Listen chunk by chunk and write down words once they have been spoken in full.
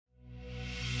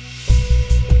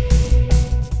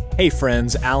Hey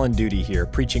friends, Alan Duty here,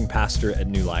 preaching pastor at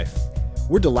New Life.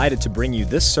 We're delighted to bring you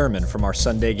this sermon from our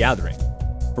Sunday gathering.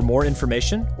 For more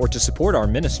information or to support our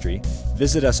ministry,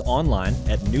 visit us online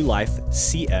at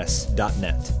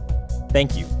newlifecs.net.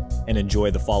 Thank you, and enjoy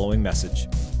the following message.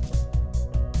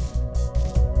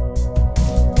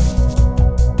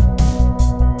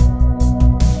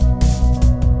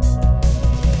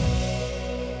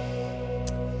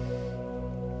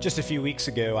 Just a few weeks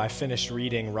ago, I finished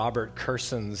reading Robert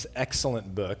Kurson's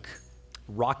excellent book,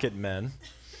 Rocket Men,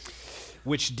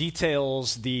 which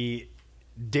details the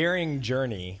daring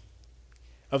journey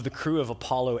of the crew of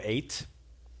Apollo 8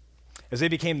 as they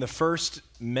became the first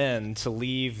men to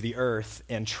leave the Earth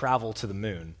and travel to the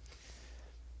moon.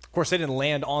 Of course, they didn't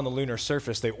land on the lunar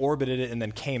surface. They orbited it and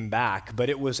then came back,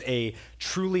 but it was a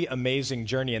truly amazing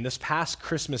journey, and this past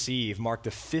Christmas Eve marked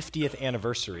the 50th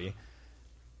anniversary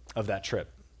of that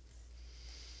trip.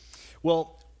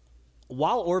 Well,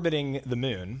 while orbiting the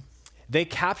moon, they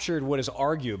captured what is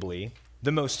arguably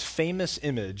the most famous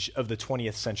image of the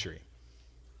 20th century.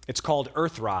 It's called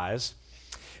Earthrise.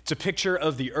 It's a picture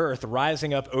of the Earth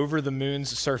rising up over the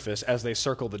moon's surface as they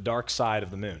circle the dark side of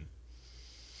the moon.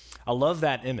 I love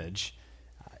that image.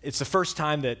 It's the first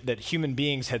time that human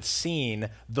beings had seen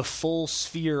the full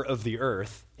sphere of the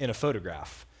Earth in a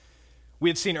photograph. We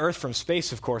had seen Earth from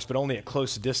space, of course, but only at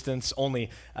close distance,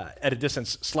 only at a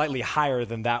distance slightly higher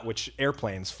than that which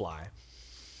airplanes fly.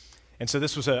 And so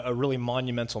this was a really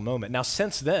monumental moment. Now,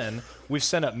 since then, we've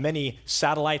sent up many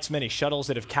satellites, many shuttles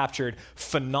that have captured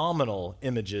phenomenal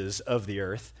images of the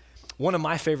Earth. One of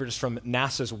my favorites is from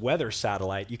NASA's weather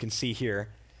satellite, you can see here.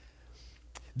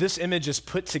 This image is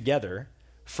put together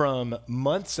from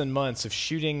months and months of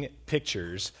shooting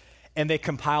pictures, and they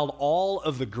compiled all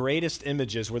of the greatest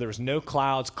images where there was no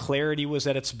clouds, clarity was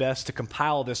at its best, to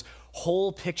compile this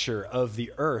whole picture of the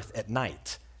Earth at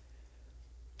night.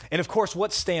 And of course,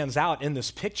 what stands out in this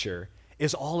picture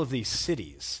is all of these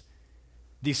cities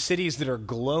that are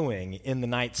glowing in the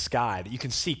night sky that you can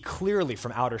see clearly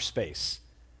from outer space.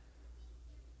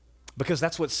 Because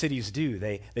that's what cities do.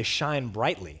 They shine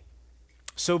brightly,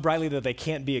 so brightly that they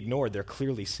can't be ignored. They're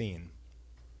clearly seen.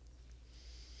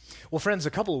 Well, friends,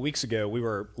 a couple of weeks ago, we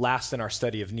were last in our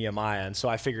study of Nehemiah, and so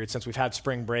I figured since we've had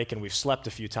spring break and we've slept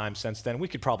a few times since then, we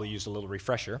could probably use a little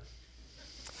refresher.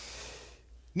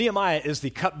 Nehemiah is the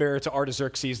cupbearer to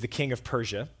Artaxerxes, the king of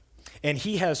Persia, and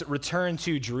he has returned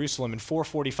to Jerusalem in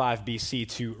 445 BC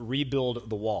to rebuild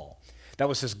the wall. That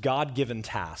was his God-given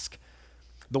task.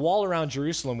 The wall around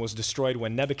Jerusalem was destroyed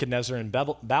when Nebuchadnezzar and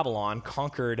Babylon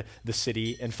conquered the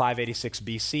city in 586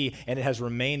 BC, and it has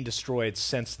remained destroyed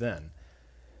since then.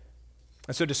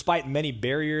 And so despite many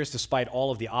barriers, despite all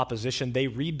of the opposition, they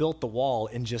rebuilt the wall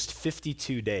in just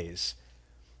 52 days.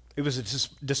 It was a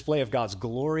display of God's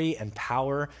glory and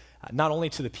power, not only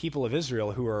to the people of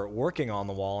Israel who were working on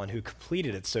the wall and who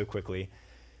completed it so quickly,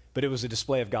 but it was a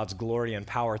display of God's glory and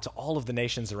power to all of the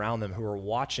nations around them who were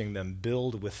watching them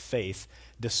build with faith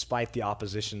despite the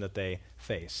opposition that they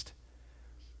faced.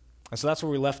 And so that's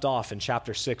where we left off in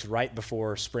chapter 6, right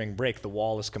before spring break. The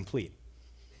wall is complete.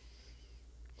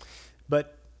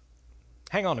 But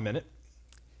hang on a minute.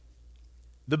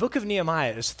 The book of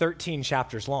Nehemiah is 13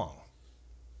 chapters long.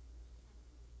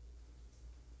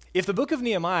 If the book of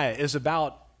Nehemiah is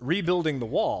about rebuilding the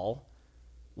wall,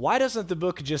 why doesn't the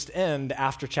book just end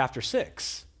after chapter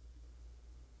 6?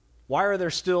 Why are there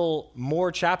still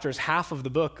more chapters, half of the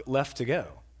book left to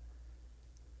go?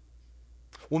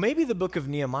 Well, maybe the book of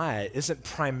Nehemiah isn't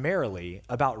primarily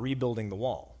about rebuilding the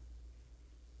wall.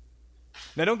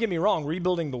 Now, don't get me wrong,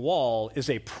 rebuilding the wall is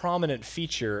a prominent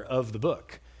feature of the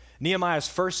book. Nehemiah's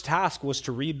first task was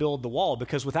to rebuild the wall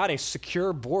because without a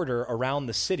secure border around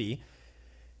the city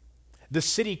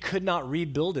could not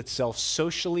rebuild itself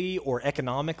socially or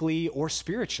economically or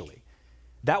spiritually.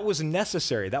 That was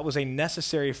necessary. That was a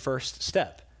necessary first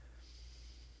step.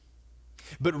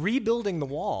 But rebuilding the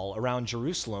wall around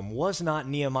Jerusalem was not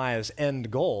Nehemiah's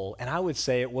end goal, and I would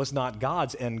say it was not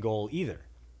God's end goal either.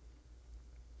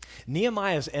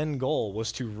 Nehemiah's end goal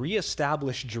was to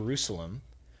reestablish Jerusalem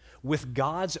with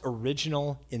God's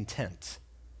original intent,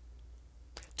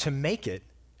 to make it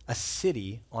a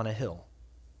city on a hill.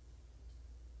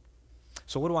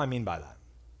 So what do I mean by that?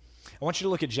 I want you to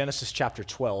look at Genesis chapter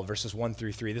 12, verses 1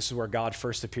 through 3. This is where God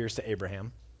first appears to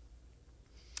Abraham.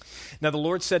 Now the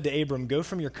Lord said to Abram, "Go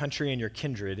from your country and your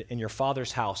kindred and your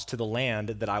father's house to the land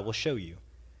that I will show you,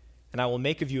 and I will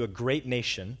make of you a great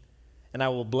nation, and I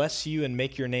will bless you and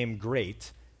make your name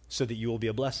great so that you will be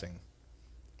a blessing.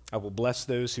 I will bless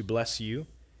those who bless you,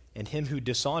 and him who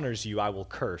dishonors you I will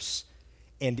curse,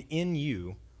 and in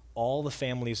you all the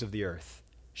families of the earth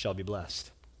shall be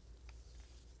blessed."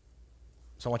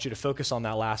 So I want you to focus on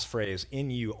that last phrase,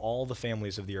 in you all the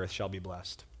families of the earth shall be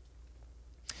blessed.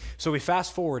 So we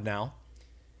fast forward now,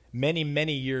 many,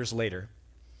 many years later,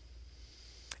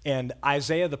 and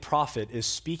Isaiah the prophet is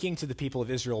speaking to the people of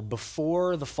Israel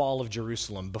before the fall of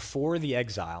Jerusalem, before the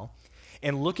exile,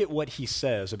 and look at what he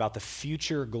says about the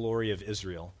future glory of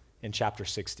Israel in chapter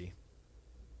 60.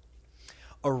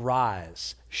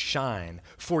 Arise, shine,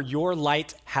 for your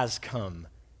light has come,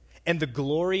 and the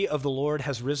glory of the Lord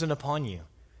has risen upon you.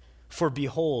 For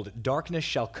behold, darkness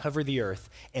shall cover the earth,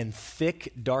 and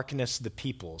thick darkness the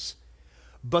peoples.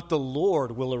 But the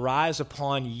Lord will arise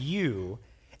upon you,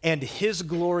 and his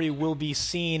glory will be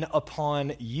seen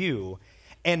upon you.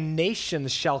 And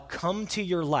nations shall come to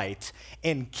your light,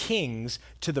 and kings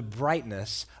to the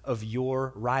brightness of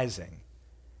your rising.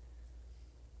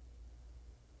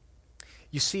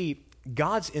 You see,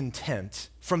 God's intent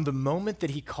from the moment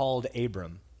that he called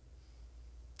Abram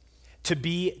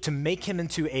to make him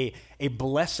into a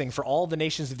blessing for all the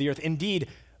nations of the earth. Indeed,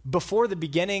 before the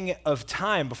beginning of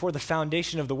time, before the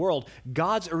foundation of the world,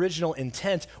 God's original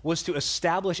intent was to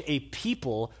establish a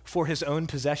people for his own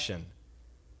possession.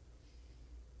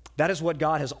 That is what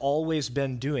God has always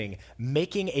been doing,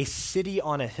 making a city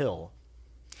on a hill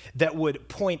that would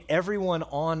point everyone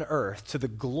on earth to the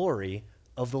glory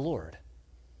of the Lord.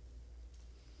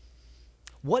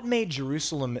 What made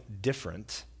Jerusalem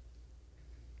different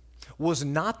was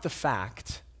not the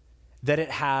fact that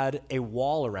it had a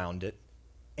wall around it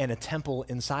and a temple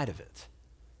inside of it.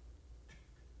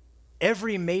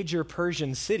 Every major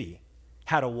Persian city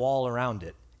had a wall around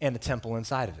it and a temple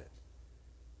inside of it.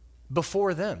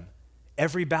 Before them,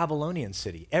 every Babylonian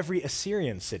city, every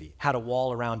Assyrian city had a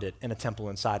wall around it and a temple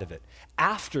inside of it.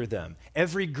 After them,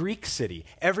 every Greek city,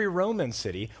 every Roman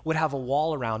city would have a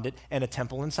wall around it and a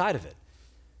temple inside of it.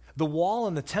 The wall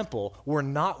and the temple were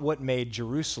not what made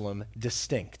Jerusalem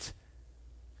distinct.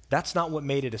 That's not what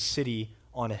made it a city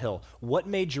on a hill. What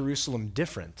made Jerusalem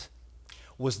different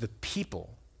was the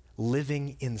people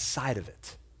living inside of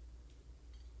it.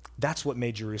 That's what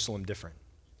made Jerusalem different.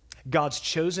 God's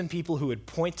chosen people who would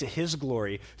point to his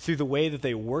glory through the way that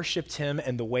they worshiped him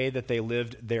and the way that they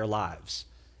lived their lives.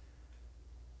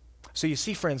 So you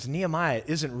see, friends, Nehemiah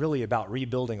isn't really about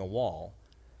rebuilding a wall.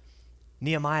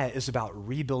 Nehemiah is about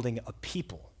rebuilding a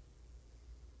people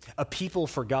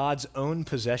for God's own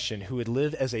possession who would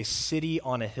live as a city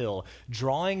on a hill,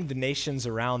 drawing the nations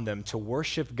around them to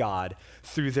worship God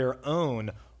through their own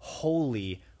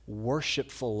holy,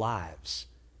 worshipful lives.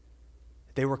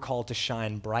 They were called to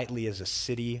shine brightly as a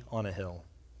city on a hill.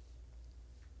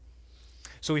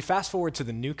 So we fast forward to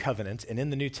the New Covenant, and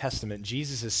in the New Testament,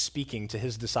 Jesus is speaking to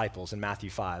his disciples in Matthew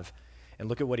 5. And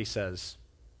look at what he says.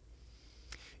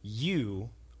 You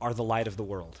are the light of the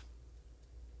world.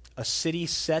 A city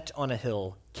set on a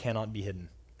hill cannot be hidden.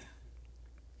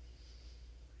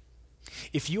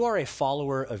 If you are a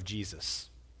follower of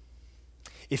Jesus,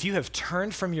 if you have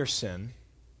turned from your sin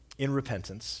in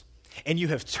repentance, and you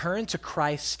have turned to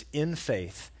Christ in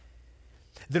faith,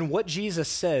 then what Jesus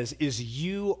says is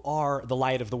you are the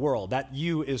light of the world. That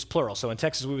you is plural. So in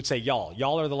Texas, we would say y'all.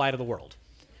 Y'all are the light of the world.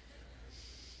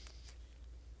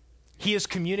 He is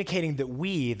communicating that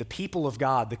we, the people of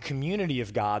God, the community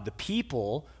of God, the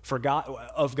people for God,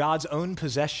 of God's own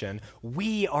possession,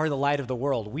 we are the light of the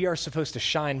world. We are supposed to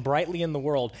shine brightly in the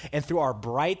world, and through our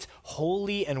bright,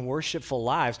 holy, and worshipful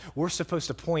lives, we're supposed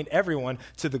to point everyone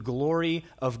to the glory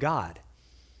of God.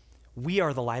 We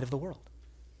are the light of the world.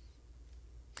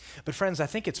 But friends, I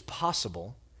think it's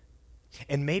possible,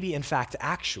 and maybe in fact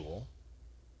actual,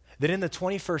 that in the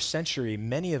 21st century,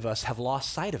 many of us have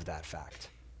lost sight of that fact.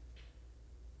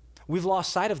 We've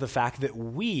lost sight of the fact that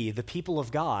we, the people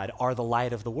of God, are the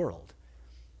light of the world.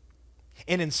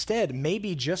 And instead,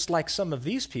 maybe just like some of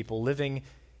these people living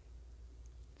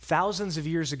thousands of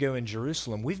years ago in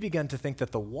Jerusalem, we've begun to think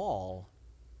that the wall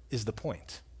is the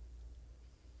point.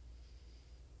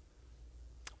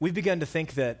 We've begun to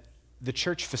think that the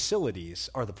church facilities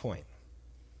are the point.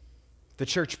 The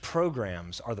church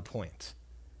programs are the point.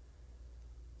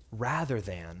 Rather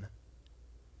than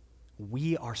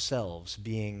we ourselves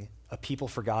being a people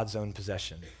for God's own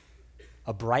possession,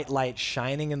 a bright light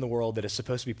shining in the world that is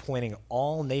supposed to be pointing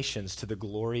all nations to the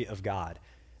glory of God,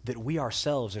 that we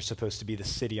ourselves are supposed to be the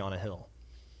city on a hill.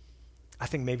 I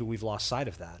think maybe we've lost sight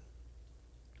of that.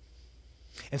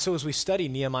 And so as we study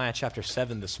Nehemiah chapter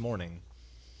 7 this morning,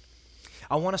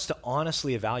 I want us to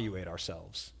honestly evaluate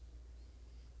ourselves.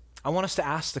 I want us to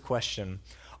ask the question,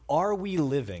 are we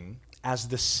living as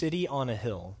the city on a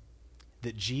hill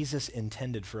that Jesus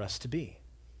intended for us to be?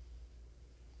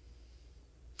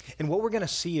 And what we're going to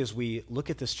see as we look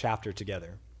at this chapter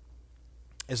together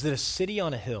is that a city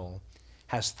on a hill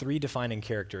has three defining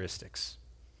characteristics: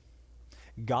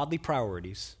 godly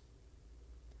priorities,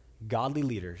 godly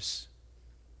leaders,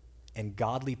 and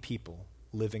godly people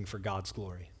living for God's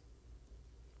glory.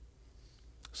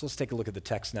 So let's take a look at the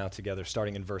text now together,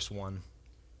 starting in verse 1.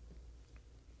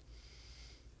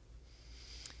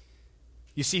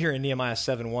 You see here in Nehemiah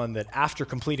 7:1 that after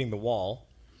completing the wall,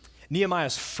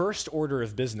 Nehemiah's first order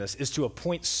of business is to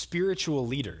appoint spiritual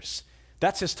leaders.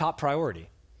 That's his top priority.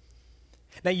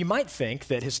 Now, you might think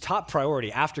that his top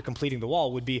priority after completing the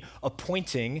wall would be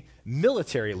appointing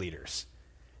military leaders,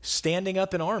 standing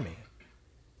up an army.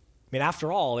 I mean, after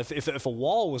all, if a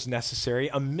wall was necessary,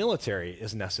 a military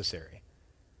is necessary.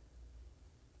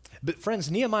 But friends,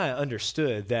 Nehemiah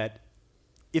understood that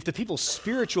if the people's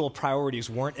spiritual priorities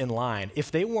weren't in line,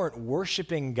 if they weren't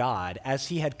worshiping God as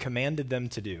he had commanded them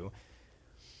to do,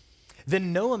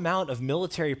 then no amount of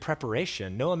military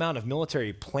preparation, no amount of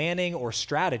military planning or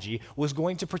strategy was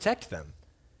going to protect them.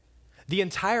 The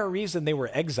entire reason they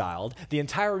were exiled, the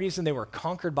entire reason they were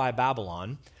conquered by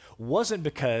Babylon, wasn't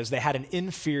because they had an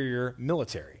inferior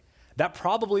military. That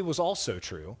probably was also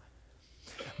true.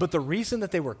 But the reason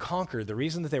that they were conquered, the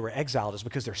reason that they were exiled, is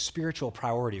because their spiritual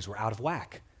priorities were out of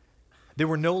whack. They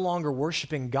were no longer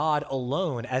worshiping God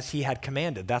alone as he had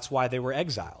commanded. That's why they were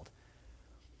exiled.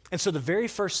 And so the very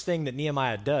first thing that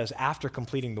Nehemiah does after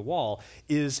completing the wall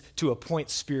is to appoint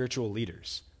spiritual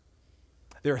leaders.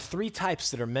 There are three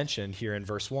types that are mentioned here in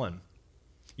verse 1.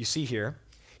 You see here,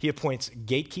 he appoints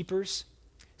gatekeepers,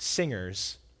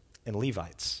 singers, and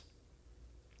Levites.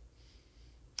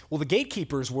 Well, the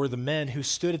gatekeepers were the men who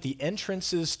stood at the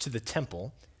entrances to the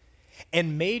temple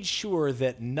and made sure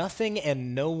that nothing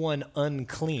and no one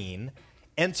unclean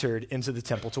entered into the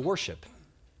temple to worship.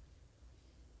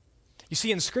 You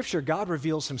see, in Scripture, God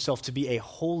reveals himself to be a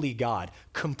holy God,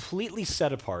 completely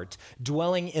set apart,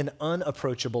 dwelling in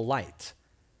unapproachable light.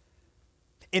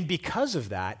 And because of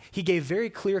that, he gave very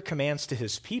clear commands to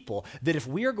his people that if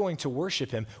we are going to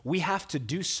worship him, we have to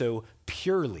do so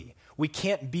purely. We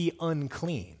can't be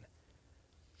unclean.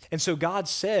 And so God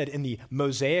said in the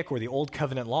Mosaic or the Old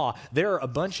Covenant law, there are a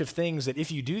bunch of things that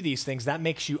if you do these things, that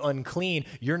makes you unclean.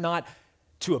 You're not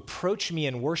to approach me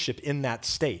in worship in that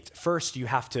state. First, you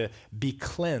have to be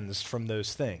cleansed from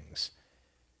those things.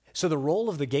 So the role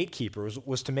of the gatekeeper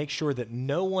was to make sure that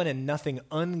no one and nothing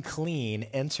unclean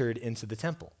entered into the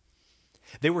temple.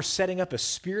 They were setting up a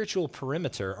spiritual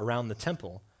perimeter around the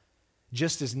temple,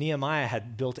 just as Nehemiah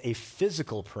had built a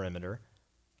physical perimeter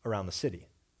around the city.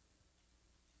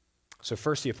 So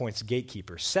first, he appoints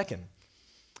gatekeepers. Second,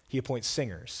 he appoints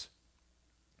singers.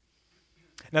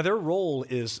 Now, their role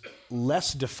is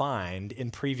less defined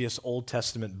in previous Old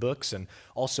Testament books and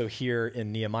also here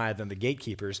in Nehemiah than the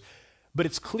gatekeepers, but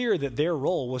it's clear that their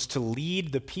role was to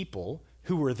lead the people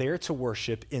who were there to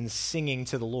worship in singing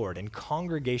to the Lord, in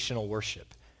congregational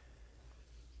worship.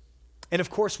 And of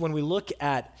course, when we look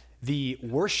at the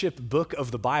worship book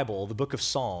of the Bible, the book of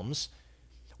Psalms,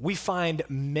 we find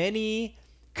many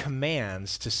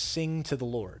commands to sing to the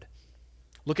Lord.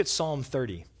 Look at Psalm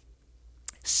 30.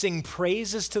 Sing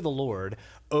praises to the Lord,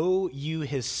 O you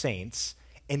his saints,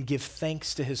 and give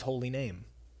thanks to his holy name.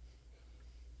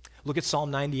 Look at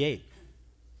Psalm 98.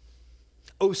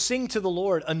 Oh, sing to the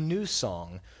Lord a new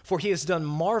song, for he has done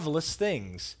marvelous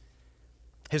things.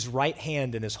 His right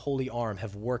hand and his holy arm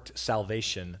have worked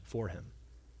salvation for him.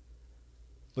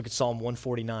 Look at Psalm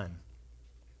 149.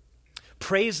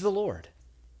 Praise the Lord.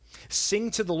 Sing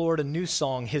to the Lord a new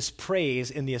song, his praise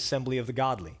in the assembly of the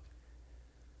godly.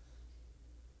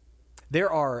 There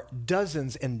are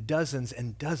dozens and dozens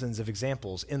and dozens of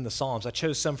examples in the Psalms. I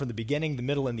chose some from the beginning, the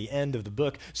middle, and the end of the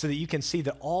book so that you can see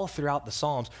that all throughout the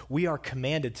Psalms, we are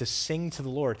commanded to sing to the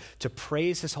Lord, to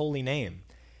praise his holy name.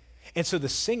 And so the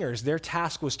singers, their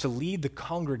task was to lead the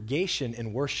congregation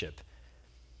in worship.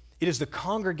 It is the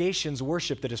congregation's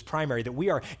worship that is primary, that we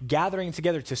are gathering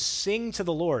together to sing to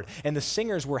the Lord. And the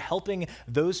singers were helping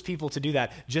those people to do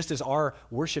that, just as our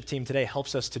worship team today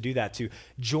helps us to do that, to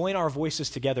join our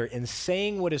voices together in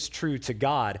saying what is true to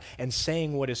God and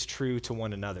saying what is true to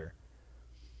one another.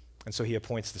 And so he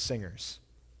appoints the singers.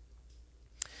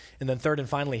 And then third and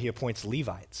finally, he appoints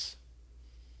Levites.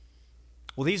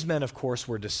 Well, these men, of course,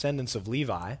 were descendants of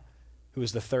Levi, who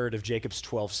was the third of Jacob's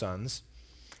 12 sons.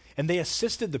 And they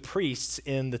assisted the priests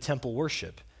in the temple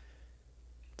worship.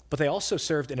 But they also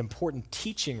served an important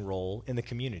teaching role in the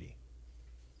community.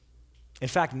 In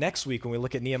fact, next week when we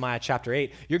look at Nehemiah chapter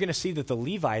 8, you're going to see that the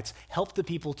Levites helped the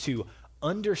people to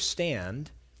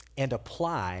understand and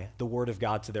apply the word of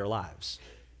God to their lives.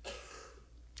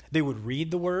 They would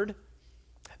read the word.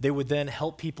 They would then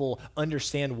help people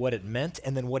understand what it meant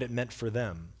and then what it meant for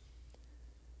them.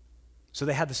 So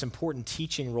they had this important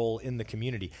teaching role in the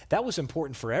community. That was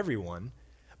important for everyone,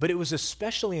 but it was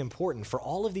especially important for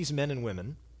all of these men and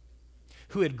women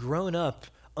who had grown up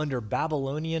under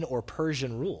Babylonian or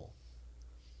Persian rule.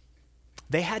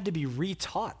 They had to be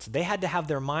retaught. They had to have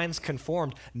their minds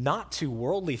conformed not to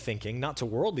worldly thinking, not to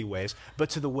worldly ways, but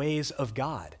to the ways of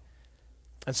God.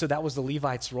 And so that was the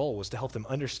Levites' role, was to help them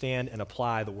understand and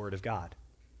apply the Word of God.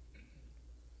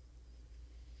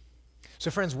 So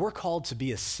friends, we're called to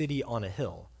be a city on a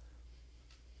hill.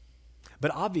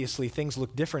 But obviously, things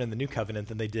look different in the New Covenant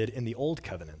than they did in the Old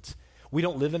Covenant. We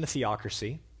don't live in a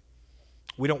theocracy.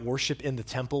 We don't worship in the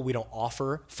temple. We don't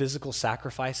offer physical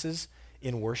sacrifices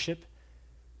in worship.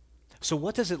 So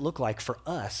what does it look like for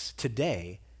us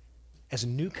today as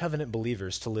New Covenant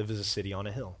believers to live as a city on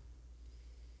a hill?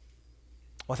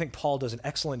 Well, I think Paul does an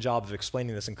excellent job of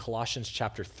explaining this in Colossians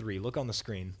chapter 3. Look on the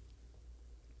screen.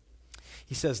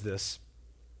 He says this,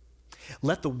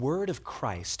 "Let the word of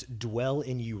Christ dwell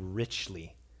in you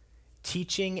richly,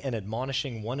 teaching and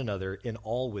admonishing one another in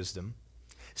all wisdom,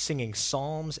 singing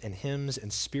psalms and hymns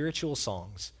and spiritual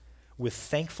songs with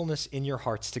thankfulness in your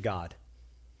hearts to God.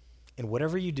 And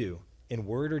whatever you do, in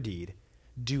word or deed,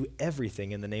 do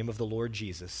everything in the name of the Lord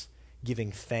Jesus, giving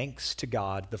thanks to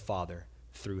God the Father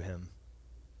through him."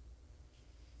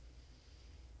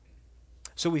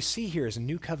 So we see here as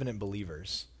New Covenant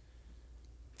believers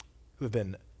who have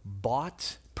been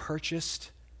bought,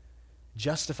 purchased,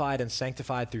 justified, and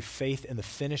sanctified through faith in the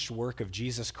finished work of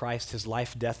Jesus Christ, his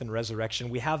life, death, and resurrection.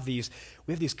 We have these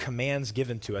commands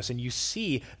given to us, and you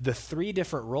see the three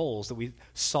different roles that we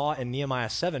saw in Nehemiah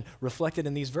 7 reflected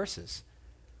in these verses.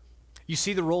 You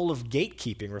see the role of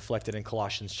gatekeeping reflected in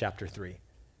Colossians chapter 3.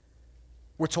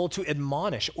 We're told to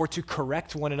admonish or to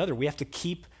correct one another. We have to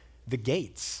keep the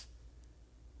gates.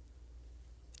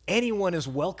 Anyone is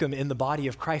welcome in the body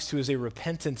of Christ who is a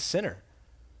repentant sinner.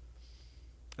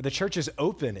 The church is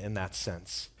open in that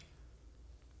sense,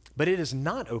 but it is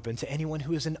not open to anyone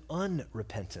who is an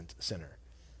unrepentant sinner.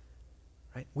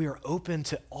 Right? We are open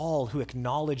to all who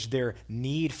acknowledge their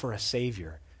need for a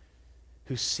Savior,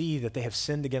 who see that they have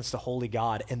sinned against the holy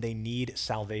God and they need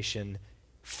salvation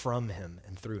from him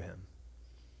and through him.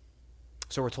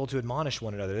 So we're told to admonish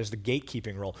one another. There's the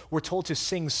gatekeeping role. We're told to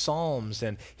sing psalms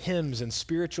and hymns and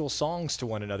spiritual songs to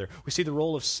one another. We see the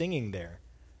role of singing there.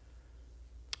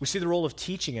 We see the role of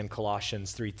teaching in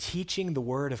Colossians 3, teaching the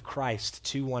word of Christ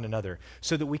to one another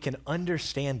so that we can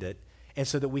understand it and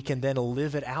so that we can then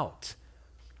live it out.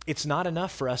 It's not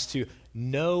enough for us to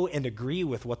know and agree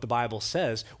with what the Bible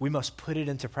says. We must put it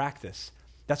into practice.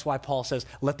 That's why Paul says,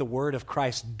 "Let the word of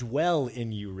Christ dwell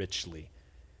in you richly."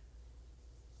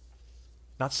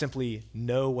 Not simply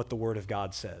know what the Word of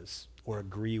God says or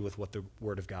agree with what the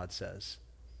Word of God says.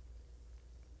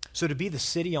 So to be the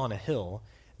city on a hill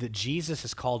that Jesus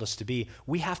has called us to be,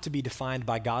 we have to be defined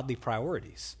by godly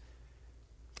priorities.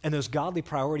 And those godly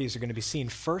priorities are going to be seen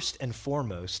first and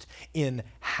foremost in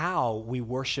how we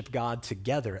worship God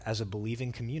together as a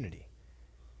believing community.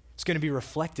 It's going to be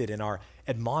reflected in our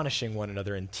admonishing one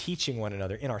another and teaching one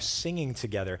another, in our singing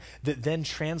together, that then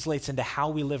translates into how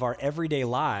we live our everyday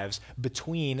lives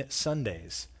between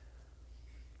Sundays.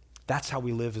 That's how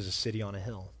we live as a city on a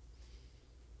hill.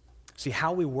 See,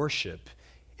 how we worship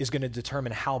is going to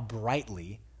determine how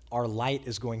brightly our light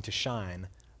is going to shine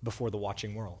before the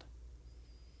watching world.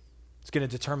 It's going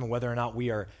to determine whether or not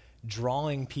we are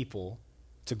drawing people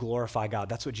to glorify God.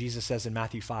 That's what Jesus says in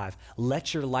Matthew 5.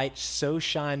 "Let your light so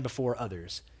shine before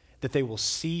others that they will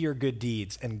see your good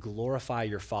deeds and glorify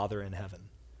your Father in heaven."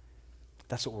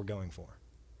 That's what we're going for.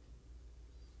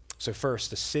 So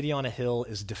first, a city on a hill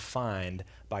is defined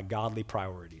by godly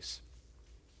priorities.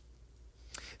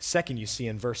 Second, you see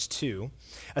in verse 2,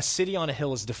 a city on a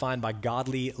hill is defined by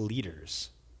godly leaders.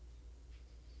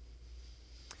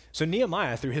 So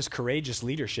Nehemiah, through his courageous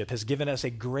leadership, has given us a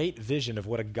great vision of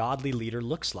what a godly leader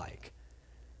looks like.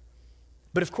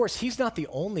 But of course, he's not the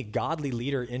only godly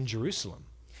leader in Jerusalem.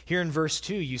 Here in verse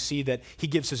 2, you see that he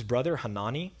gives his brother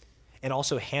Hanani and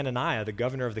also Hananiah, the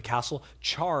governor of the castle,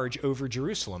 charge over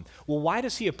Jerusalem. Well, why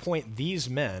does he appoint these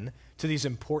men to these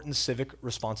important civic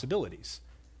responsibilities?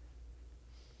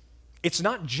 It's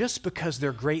not just because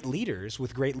they're great leaders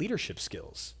with great leadership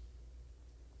skills.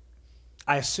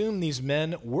 I assume these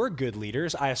men were good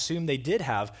leaders. I assume they did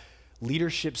have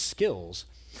leadership skills.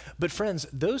 But friends,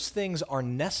 those things are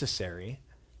necessary,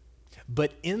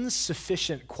 but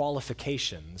insufficient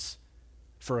qualifications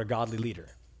for a godly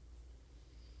leader.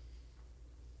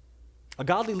 A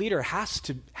godly leader has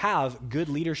to have good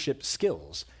leadership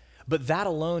skills, but that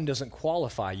alone doesn't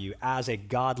qualify you as a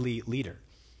godly leader.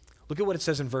 Look at what it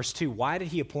says in verse 2. Why did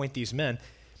he appoint these men?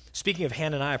 speaking of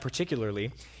Hananiah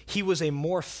particularly, he was a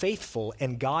more faithful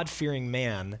and God-fearing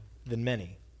man than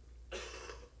many.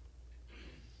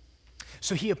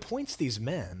 So he appoints these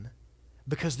men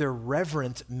because they're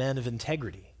reverent men of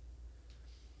integrity.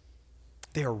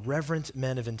 They are reverent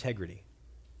men of integrity.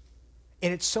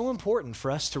 And it's so important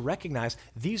for us to recognize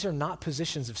these are not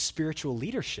positions of spiritual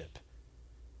leadership.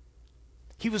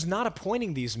 He was not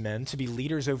appointing these men to be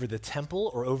leaders over the temple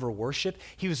or over worship.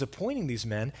 He was appointing these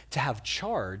men to have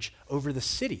charge over the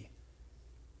city.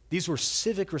 These were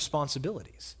civic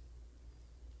responsibilities.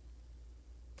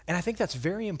 And I think that's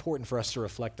very important for us to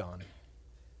reflect on.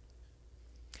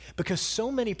 Because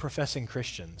so many professing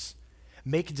Christians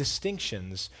make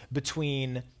distinctions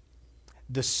between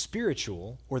the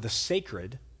spiritual or the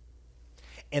sacred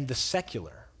and the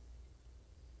secular.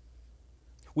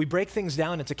 We break things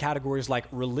down into categories like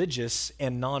religious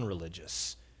and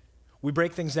non-religious. We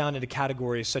break things down into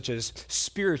categories such as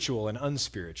spiritual and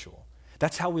unspiritual.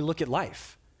 That's how we look at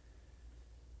life.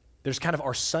 There's kind of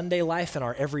our Sunday life and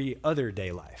our every other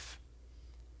day life.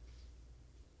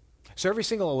 So every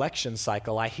single election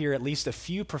cycle, I hear at least a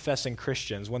few professing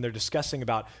Christians, when they're discussing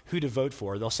about who to vote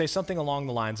for, they'll say something along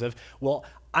the lines of, well,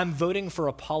 I'm voting for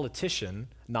a politician,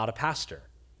 not a pastor.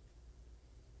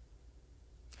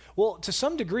 Well, to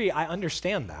some degree, I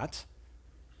understand that.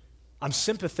 I'm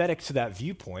sympathetic to that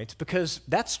viewpoint because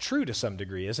that's true to some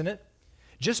degree, isn't it?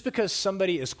 Just because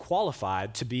somebody is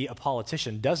qualified to be a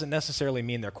politician doesn't necessarily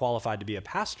mean they're qualified to be a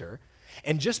pastor.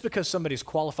 And just because somebody's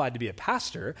qualified to be a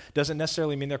pastor doesn't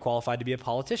necessarily mean they're qualified to be a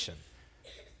politician.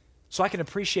 So I can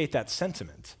appreciate that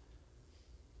sentiment.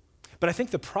 But I think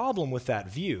the problem with that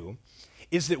view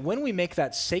is that when we make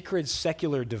that sacred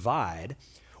secular divide,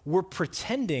 we're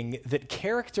pretending that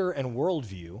character and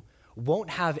worldview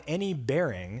won't have any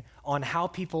bearing on how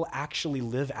people actually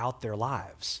live out their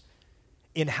lives,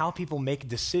 in how people make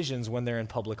decisions when they're in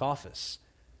public office.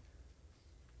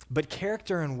 But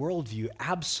character and worldview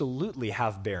absolutely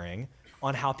have bearing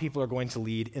on how people are going to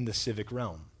lead in the civic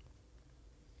realm.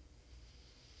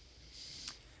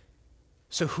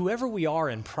 So whoever we are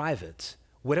in private,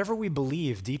 whatever we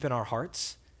believe deep in our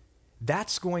hearts,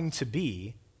 that's going to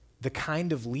be the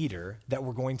kind of leader that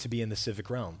we're going to be in the civic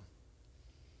realm.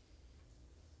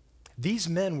 These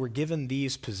men were given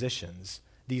these positions,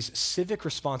 these civic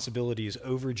responsibilities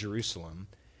over Jerusalem,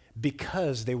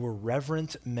 because they were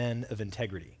reverent men of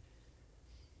integrity.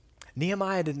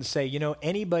 Nehemiah didn't say,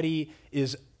 anybody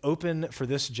is open for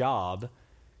this job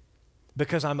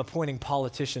because I'm appointing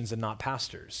politicians and not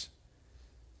pastors.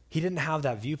 He didn't have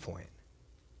that viewpoint.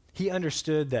 He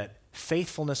understood that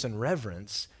faithfulness and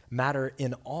reverence matter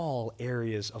in all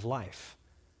areas of life.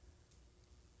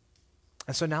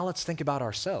 And so now let's think about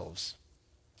ourselves.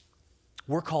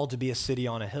 We're called to be a city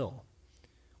on a hill.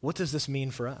 What does this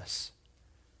mean for us?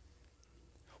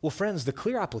 Well, friends, the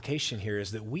clear application here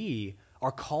is that we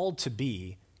are called to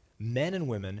be men and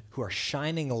women who are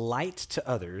shining light to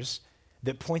others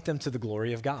that point them to the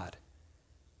glory of God.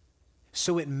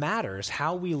 So it matters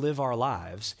how we live our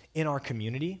lives in our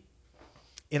community,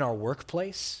 in our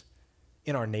workplace,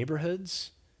 in our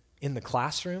neighborhoods, in the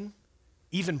classroom,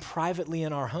 even privately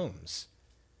in our homes.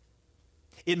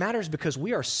 It matters because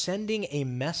we are sending a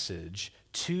message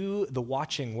to the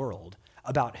watching world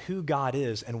about who God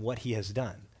is and what he has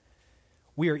done.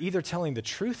 We are either telling the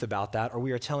truth about that or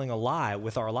we are telling a lie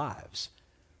with our lives.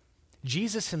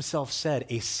 Jesus himself said,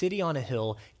 a city on a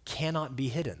hill cannot be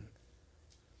hidden.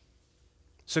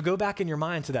 So go back in your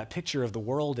mind to that picture of the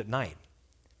world at night.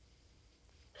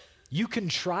 You can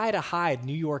try to hide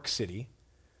New York City.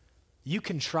 You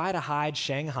can try to hide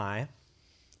Shanghai.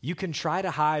 You can try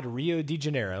to hide Rio de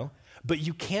Janeiro, but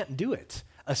you can't do it.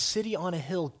 A city on a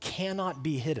hill cannot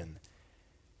be hidden.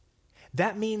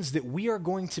 That means that we are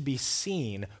going to be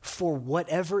seen for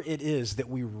whatever it is that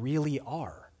we really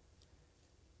are.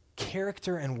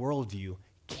 Character and worldview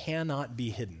cannot be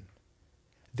hidden.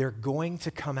 They're going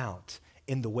to come out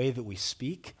in the way that we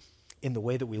speak, in the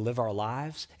way that we live our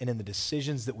lives, and in the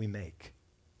decisions that we make.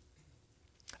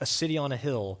 A city on a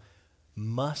hill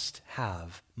must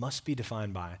be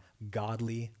defined by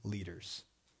godly leaders.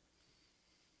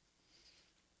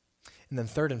 And then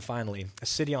third and finally, a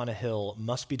city on a hill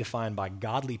must be defined by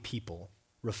godly people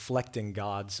reflecting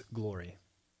God's glory.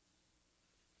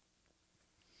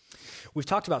 We've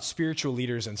talked about spiritual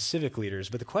leaders and civic leaders,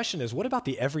 but the question is, what about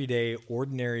the everyday,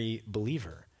 ordinary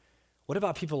believer? What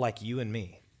about people like you and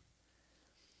me?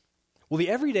 Well, the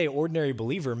everyday, ordinary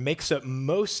believer makes up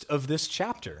most of this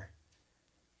chapter.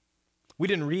 We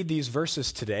didn't read these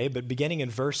verses today, but beginning in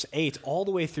verse 8 all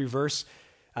the way through verse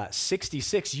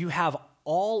 66, you have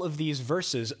all of these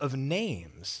verses of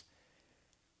names.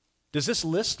 Does this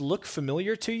list look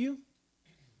familiar to you?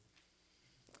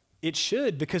 It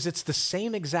should, because it's the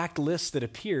same exact list that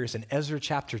appears in Ezra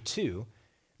chapter 2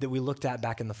 that we looked at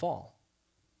back in the fall.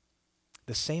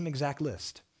 The same exact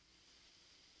list.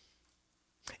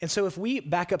 And so if we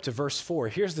back up to verse 4,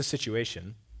 here's the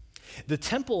situation. The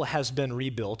temple has been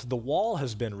rebuilt, the wall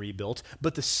has been rebuilt,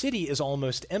 but the city is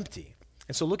almost empty.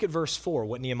 And so look at verse 4,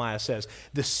 what Nehemiah says.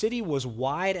 The city was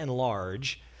wide and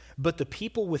large, but the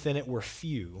people within it were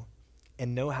few,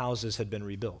 and no houses had been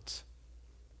rebuilt.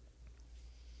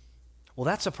 Well,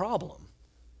 that's a problem.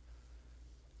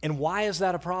 And why is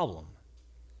that a problem?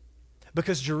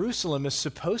 Because Jerusalem is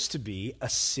supposed to be a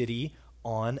city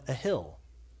on a hill.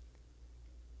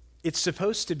 It's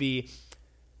supposed to be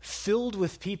filled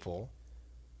with people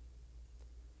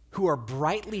who are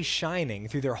brightly shining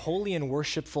through their holy and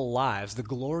worshipful lives the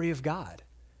glory of God.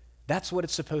 That's what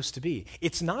it's supposed to be.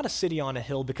 It's not a city on a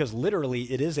hill because literally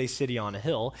it is a city on a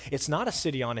hill. It's not a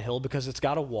city on a hill because it's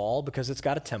got a wall, because it's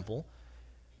got a temple.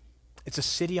 It's a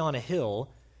city on a hill,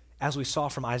 as we saw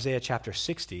from Isaiah chapter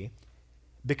 60,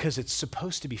 because it's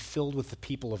supposed to be filled with the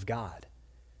people of God,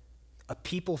 a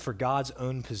people for God's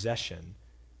own possession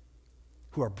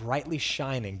who are brightly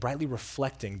shining, brightly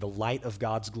reflecting the light of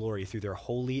God's glory through their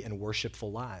holy and worshipful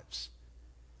lives.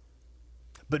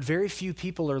 But very few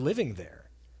people are living there.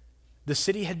 The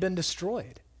city had been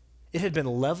destroyed. It had been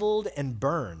leveled and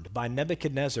burned by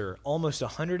Nebuchadnezzar almost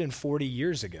 140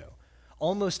 years ago.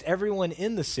 Almost everyone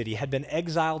in the city had been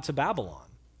exiled to Babylon.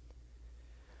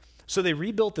 So they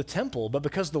rebuilt the temple, but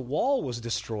because the wall was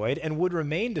destroyed and would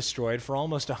remain destroyed for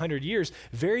almost 100 years,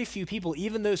 very few people,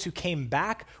 even those who came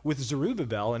back with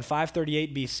Zerubbabel in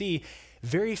 538 BC,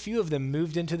 very few of them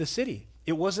moved into the city.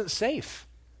 It wasn't safe.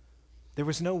 There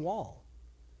was no wall.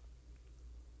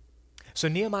 So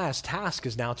Nehemiah's task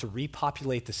is now to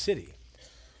repopulate the city.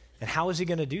 And how is he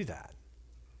going to do that?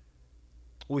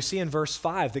 Well, we see in verse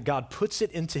 5 that God puts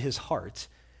it into his heart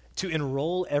to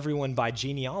enroll everyone by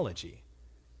genealogy.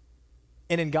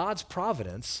 And in God's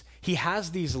providence, he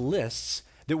has these lists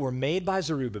that were made by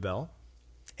Zerubbabel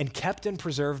and kept and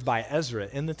preserved by Ezra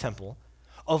in the temple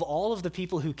of all of the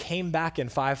people who came back in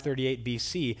 538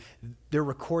 BC. They're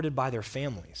recorded by their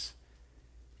families.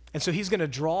 And so he's going to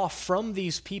draw from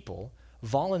these people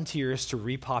volunteers to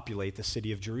repopulate the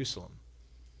city of Jerusalem.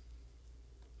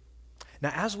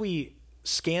 Now, as we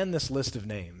scan this list of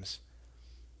names,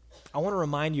 I want to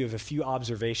remind you of a few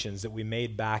observations that we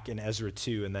made back in Ezra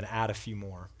 2 and then add a few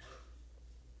more.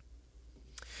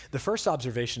 The first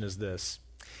observation is this: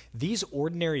 these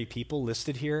ordinary people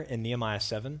listed here in Nehemiah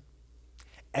 7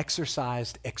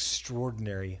 exercised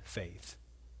extraordinary faith.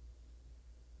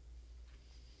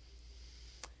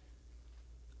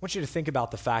 I want you to think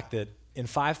about the fact that in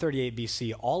 538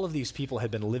 BC, all of these people had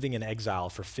been living in exile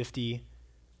for 50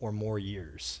 or more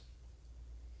years.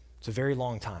 It's a very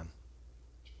long time.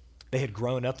 They had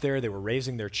grown up there. They were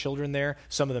raising their children there.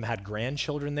 Some of them had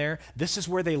grandchildren there. This is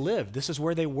where they lived. This is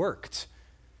where they worked.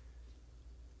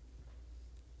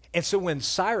 And so when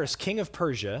Cyrus, king of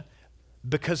Persia,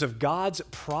 because of God's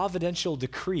providential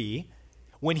decree,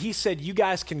 when he said, you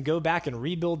guys can go back and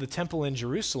rebuild the temple in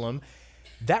Jerusalem,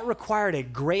 that required a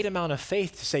great amount of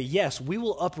faith to say, yes, we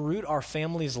will uproot our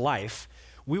family's life.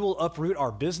 We will uproot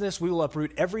our business. We will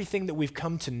uproot everything that we've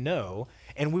come to know,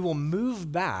 and we will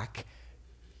move back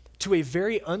to a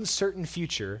very uncertain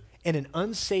future in an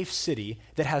unsafe city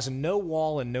that has no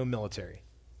wall and no military.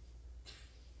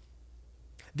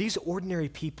 These ordinary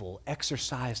people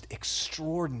exercised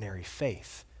extraordinary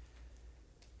faith.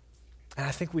 And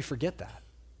I think we forget that.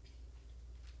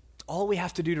 All we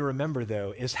have to do to remember,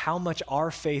 though, is how much our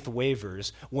faith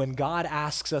wavers when God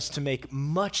asks us to make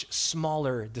much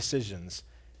smaller decisions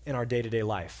in our day-to-day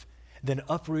life than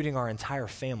uprooting our entire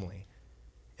family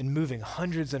and moving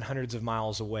hundreds and hundreds of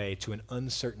miles away to an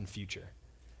uncertain future.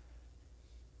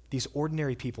 These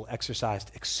ordinary people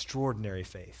exercised extraordinary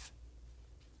faith.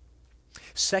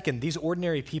 Second, these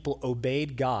ordinary people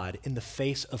obeyed God in the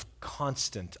face of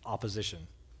constant opposition.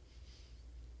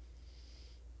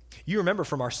 You remember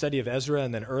from our study of Ezra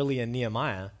and then early in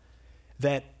Nehemiah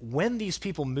that when these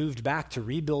people moved back to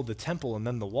rebuild the temple and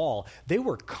then the wall, they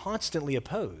were constantly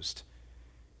opposed.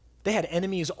 They had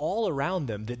enemies all around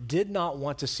them that did not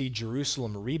want to see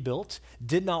Jerusalem rebuilt,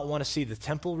 did not want to see the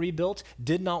temple rebuilt,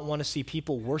 did not want to see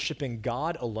people worshiping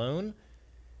God alone.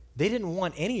 They didn't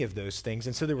want any of those things,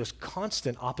 and so there was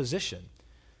constant opposition.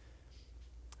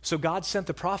 So God sent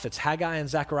the prophets, Haggai and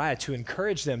Zechariah, to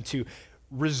encourage them to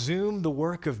resume the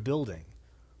work of building.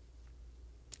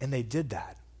 And they did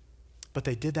that. But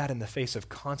they did that in the face of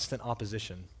constant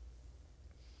opposition.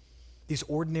 These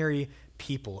ordinary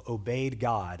people obeyed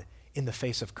God in the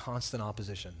face of constant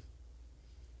opposition.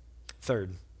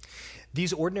 Third,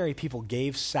 these ordinary people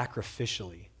gave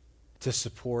sacrificially to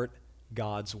support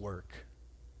God's work.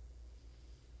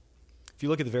 If you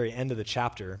look at the very end of the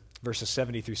chapter, verses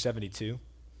 70 through 72,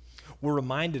 we're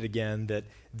reminded again that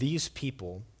these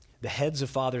people, the heads of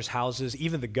fathers' houses,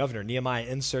 even the governor, Nehemiah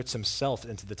inserts himself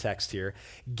into the text here,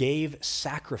 gave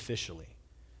sacrificially.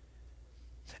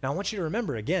 Now, I want you to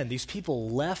remember, again, these people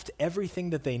left everything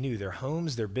that they knew, their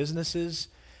homes, their businesses.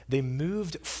 They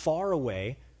moved far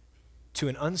away to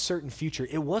an uncertain future.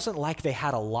 It wasn't like they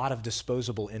had a lot of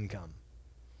disposable income.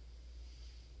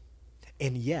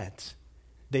 And yet,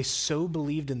 they so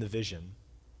believed in the vision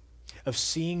of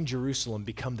seeing Jerusalem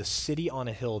become the city on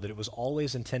a hill that it was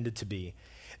always intended to be,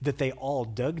 that they all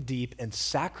dug deep and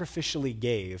sacrificially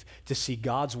gave to see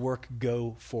God's work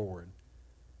go forward.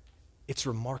 It's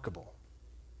remarkable.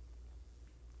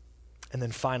 And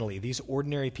then finally, these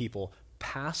ordinary people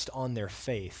passed on their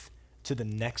faith to the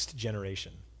next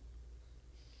generation.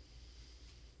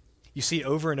 You see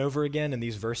over and over again in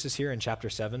these verses here in chapter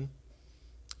 7,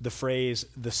 the phrase,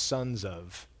 the sons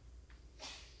of.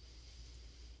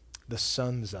 The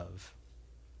sons of.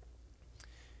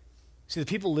 See, the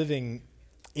people living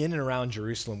in and around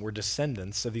Jerusalem were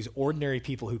descendants of these ordinary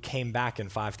people who came back in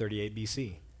 538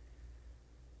 BC.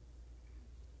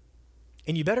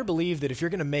 And you better believe that if you're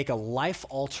going to make a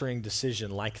life-altering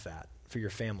decision like that for your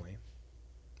family,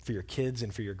 for your kids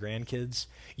and for your grandkids,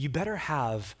 you better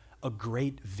have a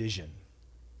great vision,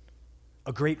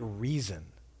 a great reason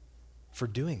for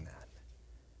doing that.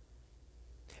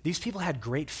 These people had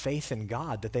great faith in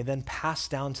God that they then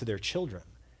passed down to their children.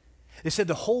 They said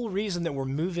the whole reason that we're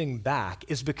moving back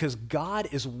is because God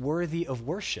is worthy of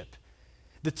worship.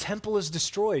 The temple is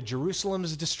destroyed. Jerusalem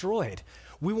is destroyed.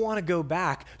 We want to go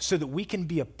back so that we can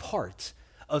be a part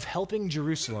of helping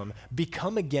Jerusalem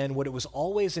become again what it was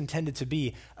always intended to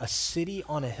be, a city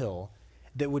on a hill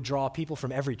that would draw people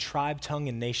from every tribe, tongue,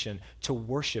 and nation to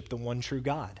worship the one true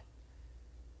God.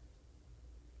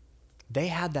 They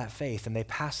had that faith, and they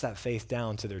passed that faith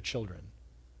down to their children,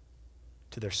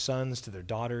 to their sons, to their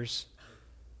daughters.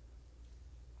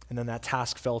 And then that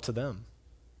task fell to them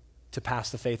to pass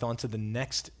the faith on to the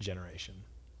next generation.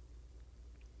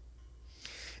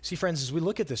 See, friends, as we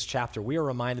look at this chapter, we are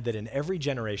reminded that in every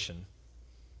generation,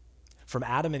 from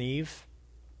Adam and Eve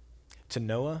to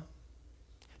Noah,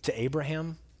 to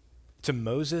Abraham, to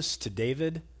Moses, to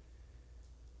David,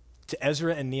 to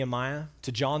Ezra and Nehemiah,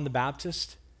 to John the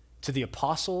Baptist, to the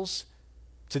apostles,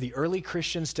 to the early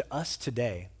Christians, to us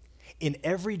today, in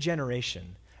every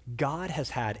generation, God has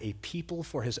had a people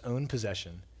for his own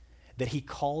possession that he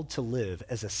called to live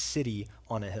as a city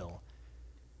on a hill,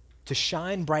 to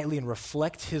shine brightly and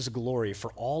reflect his glory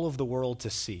for all of the world to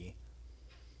see.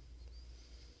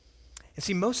 And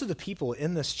see, most of the people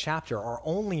in this chapter are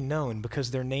only known because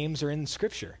their names are in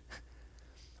Scripture.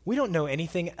 We don't know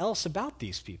anything else about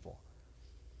these people.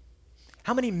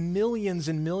 How many millions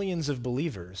and millions of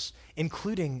believers,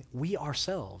 including we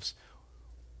ourselves,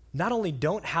 not only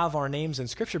don't have our names in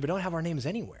Scripture, but don't have our names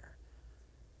anywhere?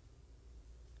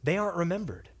 They aren't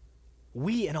remembered.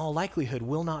 We, in all likelihood,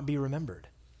 will not be remembered.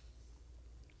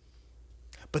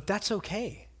 But that's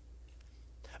okay,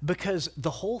 because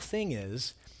the whole thing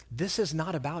is, this is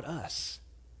not about us.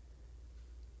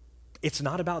 It's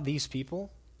not about these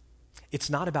people. It's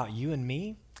not about you and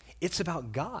me. It's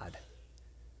about God.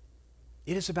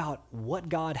 It is about what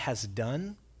God has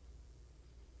done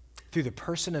through the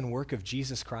person and work of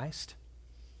Jesus Christ.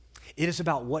 It is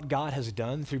about what God has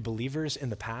done through believers in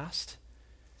the past.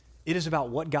 It is about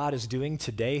what God is doing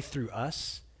today through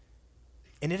us.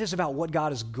 And it is about what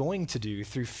God is going to do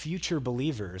through future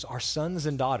believers, our sons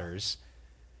and daughters,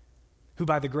 who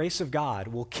by the grace of God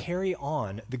will carry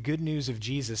on the good news of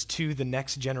Jesus to the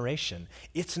next generation.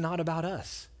 It's not about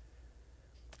us.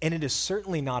 And it is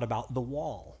certainly not about the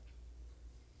wall.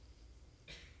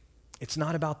 It's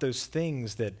not about those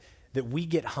things that we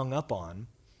get hung up on,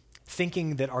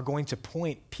 thinking that are going to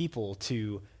point people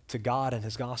to God and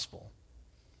his gospel.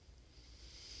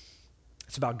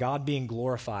 It's about God being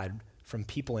glorified from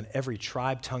people in every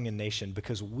tribe, tongue, and nation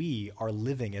because we are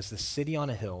living as the city on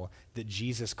a hill that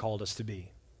Jesus called us to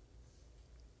be.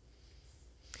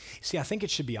 See, I think it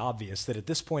should be obvious that at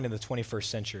this point in the 21st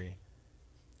century,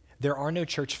 there are no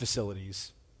church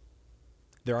facilities,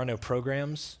 there are no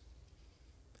programs,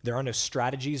 there are no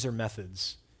strategies or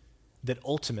methods that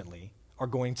ultimately are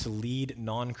going to lead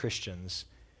non-Christians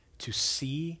to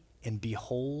see and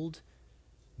behold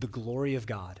the glory of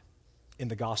God in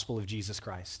the gospel of Jesus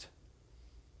Christ.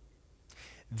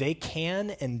 They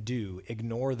can and do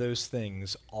ignore those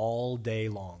things all day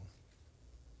long.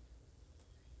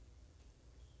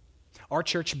 Our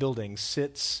church building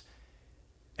sits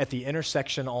at the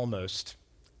intersection almost,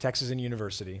 Texas and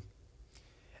University,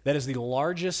 that is the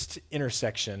largest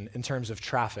intersection in terms of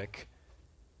traffic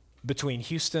between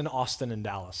Houston, Austin, and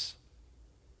Dallas.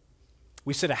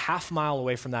 We sit a half mile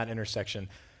away from that intersection.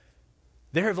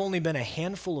 There have only been a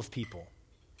handful of people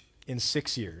in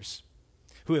 6 years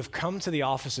who have come to the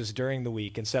offices during the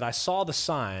week and said, I saw the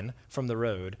sign from the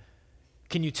road.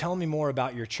 Can you tell me more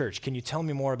about your church? Can you tell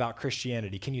me more about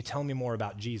Christianity? Can you tell me more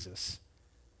about Jesus?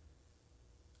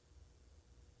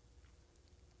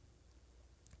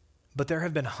 But there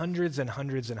have been hundreds and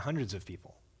hundreds and hundreds of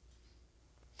people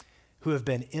who have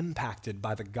been impacted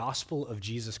by the gospel of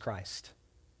Jesus Christ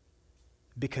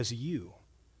because you,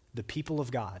 the people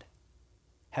of God,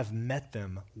 have met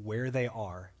them where they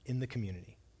are in the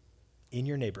community, in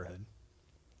your neighborhood,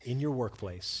 in your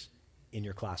workplace, in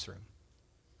your classroom.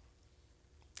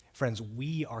 Friends,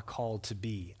 we are called to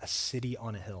be a city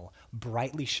on a hill,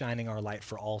 brightly shining our light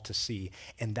for all to see,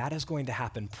 and that is going to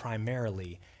happen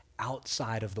primarily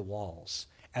outside of the walls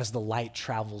as the light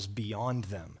travels beyond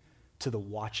them to the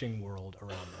watching world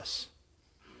around us.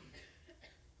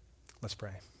 Let's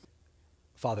pray.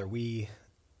 Father, we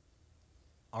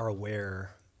are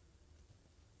aware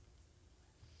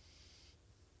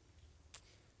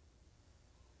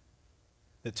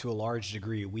that to a large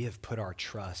degree we have put our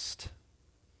trust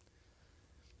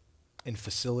in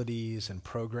facilities and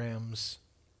programs,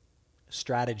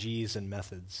 strategies and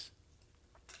methods,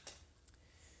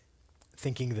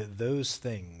 thinking that those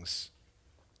things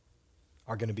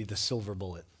are going to be the silver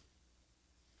bullet.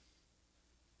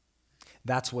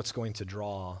 That's what's going to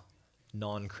draw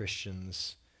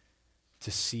non-Christians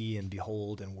to see and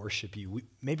behold and worship you.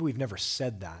 Maybe we've never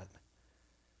said that,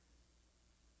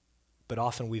 but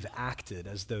often we've acted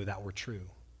as though that were true.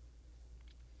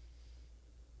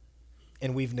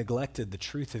 And we've neglected the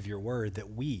truth of your word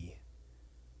that we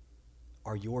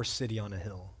are your city on a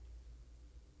hill.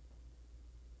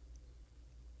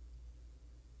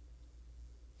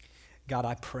 God,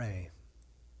 I pray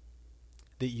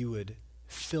that you would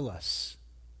fill us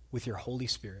with your Holy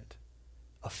Spirit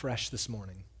afresh this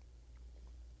morning,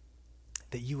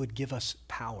 that you would give us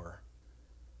power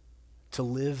to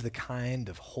live the kind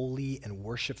of holy and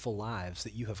worshipful lives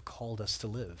that you have called us to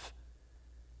live.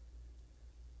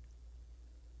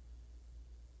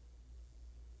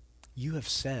 You have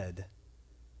said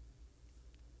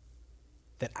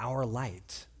that our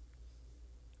light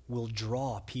will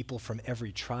draw people from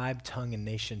every tribe, tongue, and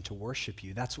nation to worship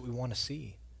you. That's what we want to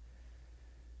see.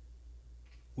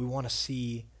 We want to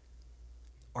see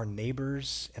our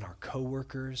neighbors and our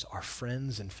coworkers, our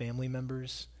friends and family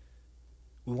members.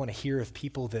 We want to hear of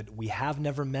people that we have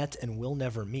never met and will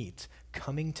never meet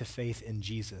coming to faith in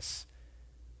Jesus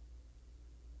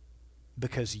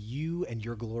because you and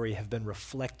your glory have been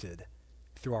reflected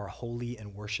through our holy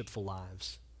and worshipful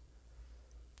lives.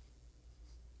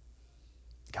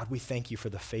 God, we thank you for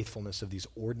the faithfulness of these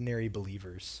ordinary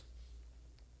believers.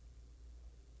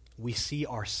 We see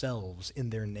ourselves in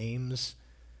their names,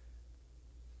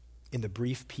 in the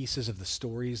brief pieces of the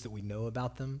stories that we know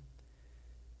about them,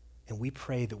 and we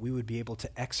pray that we would be able to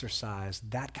exercise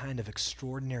that kind of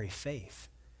extraordinary faith,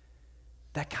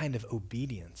 that kind of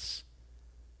obedience.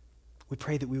 We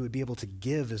pray that we would be able to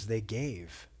give as they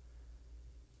gave.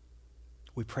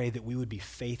 We pray that we would be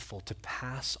faithful to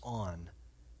pass on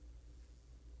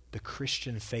the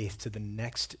Christian faith to the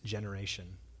next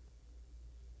generation.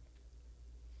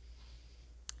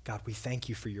 God, we thank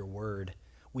you for your word.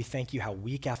 We thank you how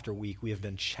week after week we have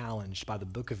been challenged by the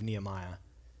book of Nehemiah.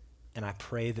 And I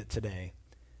pray that today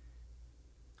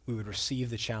we would receive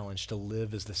the challenge to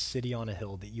live as the city on a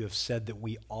hill that you have said that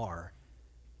we are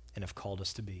and have called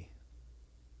us to be.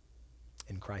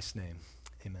 In Christ's name,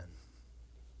 amen.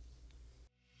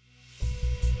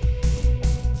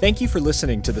 Thank you for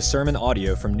listening to the sermon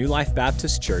audio from New Life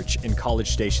Baptist Church in College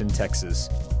Station, Texas.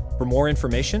 For more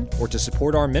information or to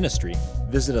support our ministry,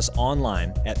 visit us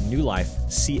online at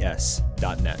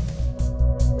newlifecs.net.